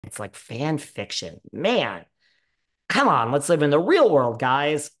It's like fan fiction. Man, come on, let's live in the real world,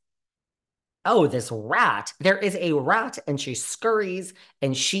 guys. Oh, this rat. There is a rat and she scurries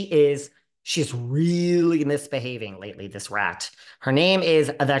and she's really misbehaving lately, this rat. Her name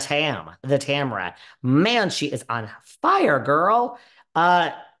is the Tam rat. Man, she is on fire, girl. Uh,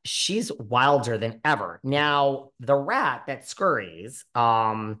 she's wilder than ever. Now, has the rat that scurries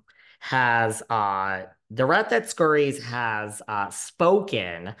has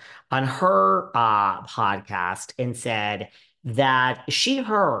spoken on her podcast and said that she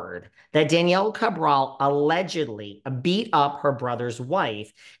heard that Danielle Cabral allegedly beat up her brother's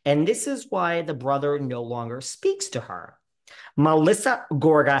wife, and this is why the brother no longer speaks to her. Melissa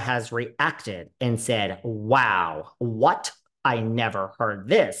Gorga has reacted and said, "Wow, what? I never heard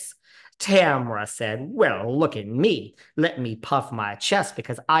this." Tamra said, "Well, look at me. Let me puff my chest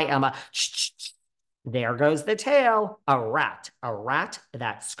because I am a there goes the tail. A rat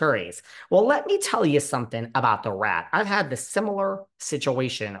that scurries. Well, let me tell you something about the rat. I've had the similar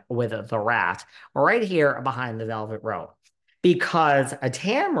situation with the rat right here behind the velvet rope. Because a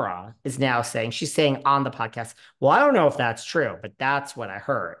Tamra is now saying, she's saying on the podcast, well, I don't know if that's true, but that's what I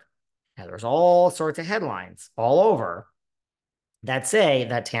heard. Now, there's all sorts of headlines all over that say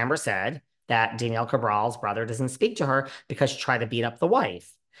that Tamra said that Danielle Cabral's brother doesn't speak to her because she tried to beat up the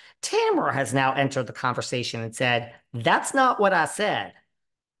wife. Tamra has now entered the conversation and said, that's not what I said.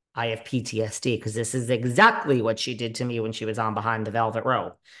 I have PTSD because this is exactly what she did to me when she was on Behind the Velvet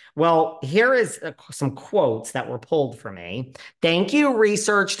Rope. Well, here is some quotes that were pulled for me. Thank you,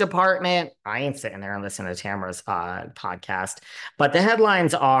 research department. I ain't sitting there and listening to Tamara's podcast. But the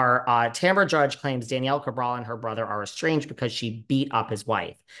headlines are Tamra Judge claims Danielle Cabral and her brother are estranged because she beat up his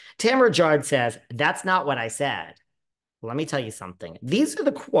wife. Tamra Judge says, that's not what I said. Let me tell you something. These are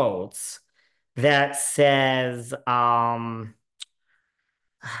the quotes that says,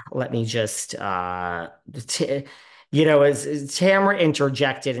 let me just as Tamara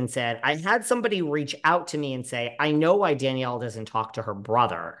interjected and said, I had somebody reach out to me and say, I know why Danielle doesn't talk to her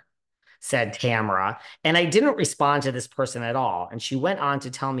brother, said Tamara, and I didn't respond to this person at all. And she went on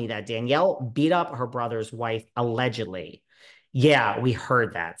to tell me that Danielle beat up her brother's wife allegedly. Yeah, we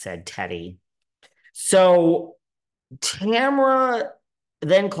heard that, said Teddy. So Tamra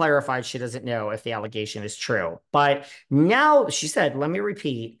then clarified she doesn't know if the allegation is true. But now she said, let me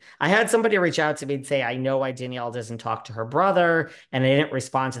repeat. I had somebody reach out to me and say, I know why Danielle doesn't talk to her brother. And I didn't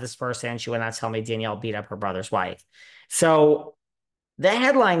respond to this person. She went on to tell me Danielle beat up her brother's wife. So the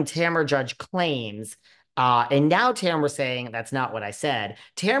headline Tamra Judge claims, and now Tamra saying that's not what I said.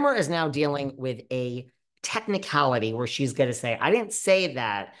 Tamra is now dealing with a technicality where she's going to say, I didn't say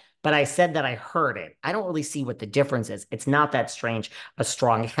that, but I said that I heard it. I don't really see what the difference is. It's not that strange, a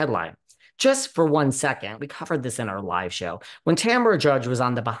strong headline. Just for 1 second, we covered this in our live show. When Tamra Judge was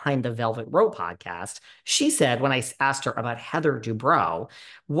on the Behind the Velvet Rope podcast, she said, when I asked her about Heather Dubrow,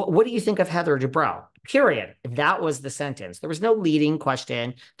 what do you think of Heather Dubrow? Period. That was the sentence. There was no leading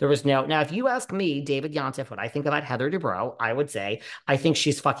question. There was no. Now, if you ask me, David Yontef, what I think about Heather Dubrow, I would say I think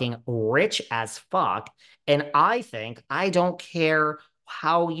she's fucking rich as fuck. And I think I don't care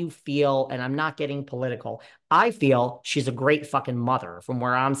how you feel, and I'm not getting political. I feel she's a great fucking mother from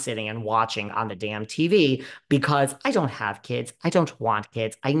where I'm sitting and watching on the damn TV because I don't have kids. I don't want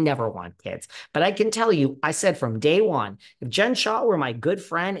kids. I never want kids. But I can tell you, I said from day one, if Jen Shaw were my good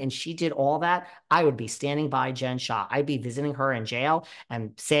friend and she did all that, I would be standing by Jen Shaw. I'd be visiting her in jail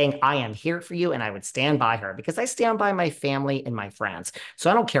and saying, I am here for you. And I would stand by her because I stand by my family and my friends.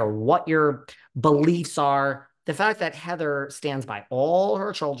 So I don't care what your beliefs are. The fact that Heather stands by all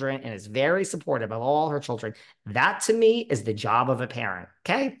her children and is very supportive of all her children, that to me is the job of a parent.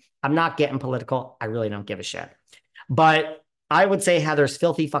 Okay. I'm not getting political. I really don't give a shit. But I would say Heather's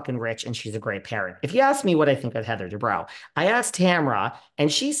filthy fucking rich and she's a great parent. If you ask me what I think of Heather Dubrow, I asked Tamra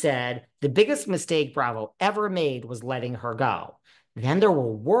and she said the biggest mistake Bravo ever made was letting her go. Then there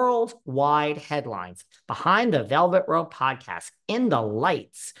were worldwide headlines behind the Velvet Rope podcast in the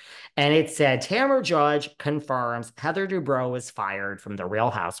lights. And it said Tamra Judge confirms Heather Dubrow was fired from the Real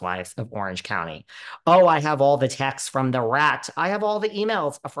Housewives of Orange County. Oh, I have all the texts from the rat. I have all the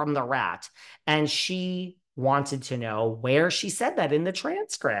emails from the rat. And she wanted to know where she said that in the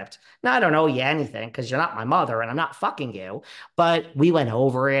transcript. Now, I don't owe you anything because you're not my mother and I'm not fucking you. But we went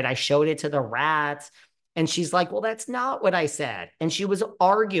over it. I showed it to the rats. And she's like, well, that's not what I said. And she was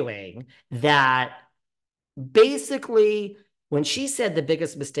arguing that basically, when she said the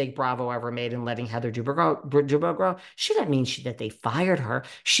biggest mistake Bravo ever made in letting Heather Dubrow go, she didn't mean that they fired her.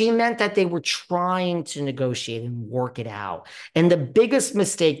 She meant that they were trying to negotiate and work it out. And the biggest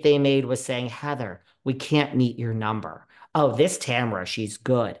mistake they made was saying, Heather, we can't meet your number. Oh, this Tamra, she's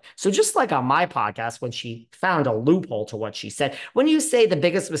good. So just like on my podcast, when she found a loophole to what she said, when you say the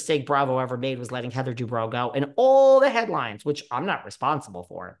biggest mistake Bravo ever made was letting Heather Dubrow go, and all the headlines, which I'm not responsible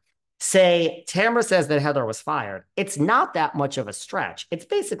for, say Tamra says that Heather was fired, it's not that much of a stretch. It's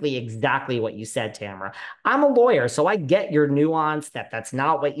basically exactly what you said, Tamra. I'm a lawyer, so I get your nuance that that's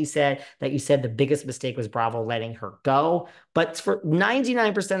not what you said, that you said the biggest mistake was Bravo letting her go. But for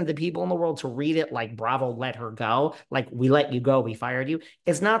 99% of the people in the world to read it like Bravo let her go, like we let you go, we fired you,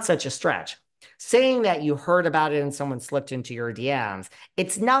 it's not such a stretch. Saying that you heard about it and someone slipped into your DMs,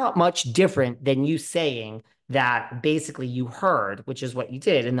 it's not much different than you saying that basically you heard, which is what you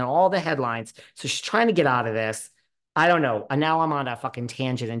did. And then all the headlines. So she's trying to get out of this. I don't know. And now I'm on a fucking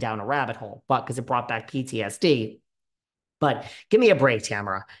tangent and down a rabbit hole, but because it brought back PTSD. But give me a break,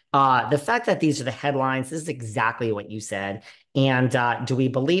 Tamara. The fact that these are the headlines, this is exactly what you said. And do we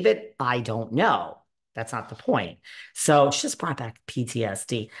believe it? I don't know. That's not the point. So it's just brought back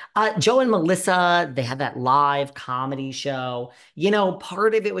PTSD. Joe and Melissa, they had that live comedy show. You know,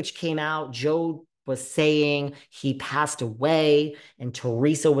 part of it which came out, Joe was saying he passed away and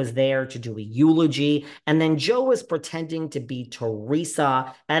Teresa was there to do a eulogy. And then Joe was pretending to be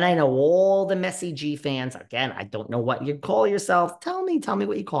Teresa. And I know all the Messy G fans, again, I don't know what you call yourself. Tell me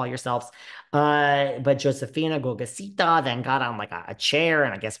what you call yourselves. But Josefina Gorgasita then got on like a chair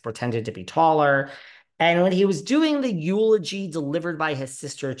and I guess pretended to be taller. And when he was doing the eulogy delivered by his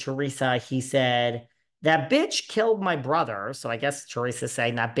sister Teresa, he said, that bitch killed my brother. So I guess Teresa's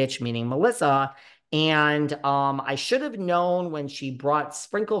saying that bitch meaning Melissa. And I should have known when she brought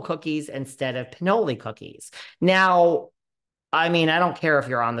sprinkle cookies instead of pinoli cookies. Now, I mean, I don't care if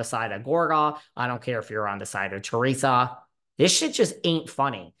you're on the side of Gorga. I don't care if you're on the side of Teresa. This shit just ain't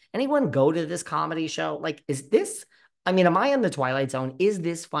funny. Anyone go to this comedy show? Like, is this, I mean, am I in the Twilight Zone? Is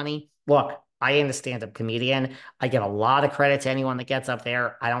this funny? Look, I am a stand-up comedian. I give a lot of credit to anyone that gets up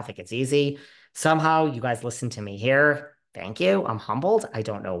there. I don't think it's easy. Somehow you guys listen to me here. Thank you. I'm humbled. I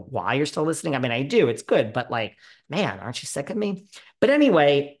don't know why you're still listening. I mean, I do. It's good, but like, man, aren't you sick of me? But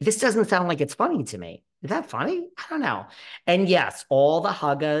anyway, this doesn't sound like it's funny to me. Is that funny? I don't know. And yes, all the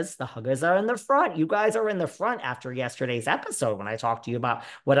huggers are in the front. You guys are in the front after yesterday's episode when I talked to you about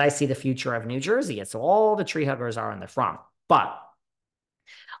what I see the future of New Jersey is. So all the tree huggers are in the front. But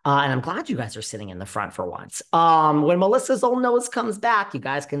and I'm glad you guys are sitting in the front for once. When Melissa's old nose comes back, you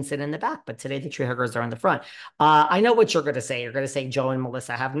guys can sit in the back. But today the tree huggers are in the front. I know what you're going to say. You're going to say Joe and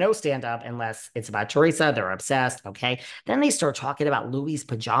Melissa have no stand up unless it's about Teresa. They're obsessed. Okay. Then they start talking about Louie's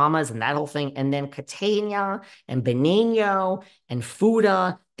pajamas and that whole thing. And then Catania and Benigno and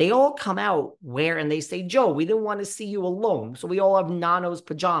Fuda, they all come out where and they say, Joe, we didn't want to see you alone. So we all have Nano's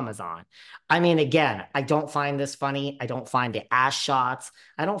pajamas on. I mean, again, I don't find this funny. I don't find the ass shots.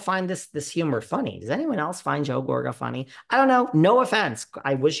 I don't find this humor funny. Does anyone else find Joe Gorga funny? I don't know. No offense.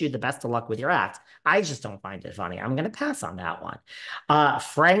 I wish you the best of luck with your act. I just don't find it funny. I'm going to pass on that one.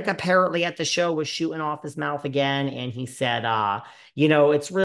 Frank apparently at the show was shooting off his mouth again. And he said, it's really